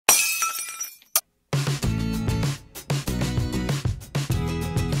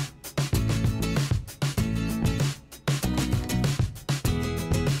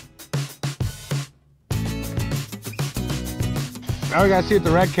Now we gotta see if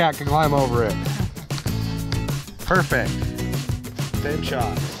the red cat can climb over it. Perfect. 10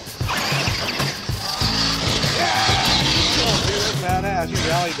 shots. Yeah! Oh, dude, that's badass. You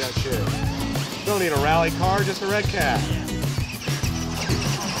rallied that shit. Don't need a rally car, just a red cat.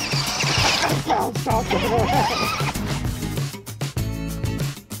 Stop.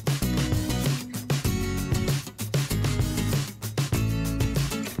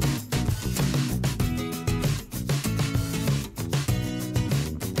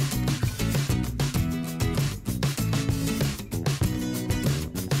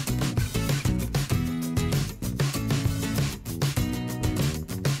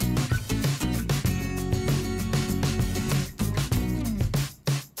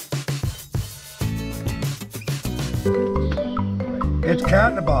 It's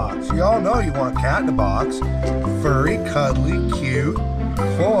Cat in a Box. You all know you want Cat in a Box. Furry, cuddly, cute,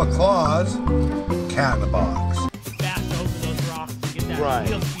 full of claws. Cat in a Box. Fast over those rocks to get that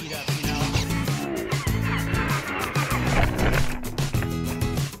field speed up, you know.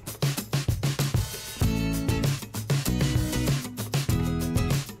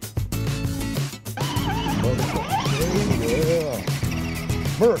 Yeah.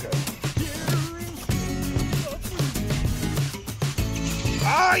 America.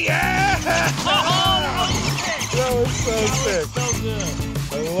 Oh yeah! That was so sick. So good.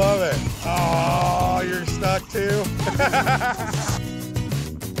 I love it. Oh, you're stuck too.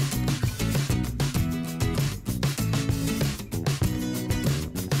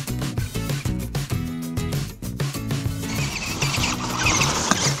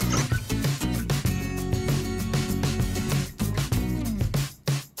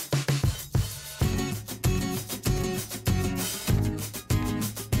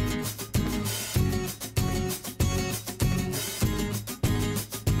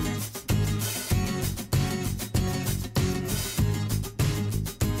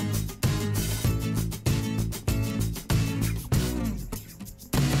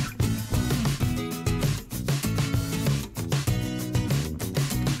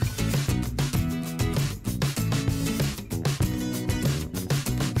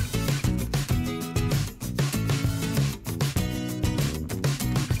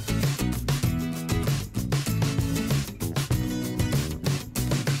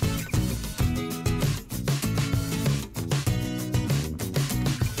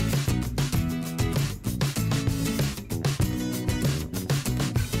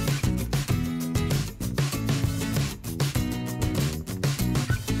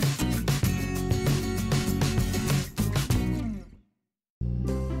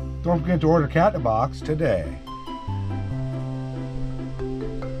 Don't forget to order Cat in a Box today.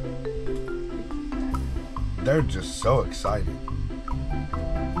 They're just so excited.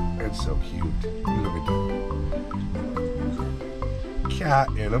 It's so cute. Look at them. Cat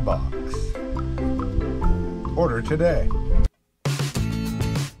in a Box. Order today.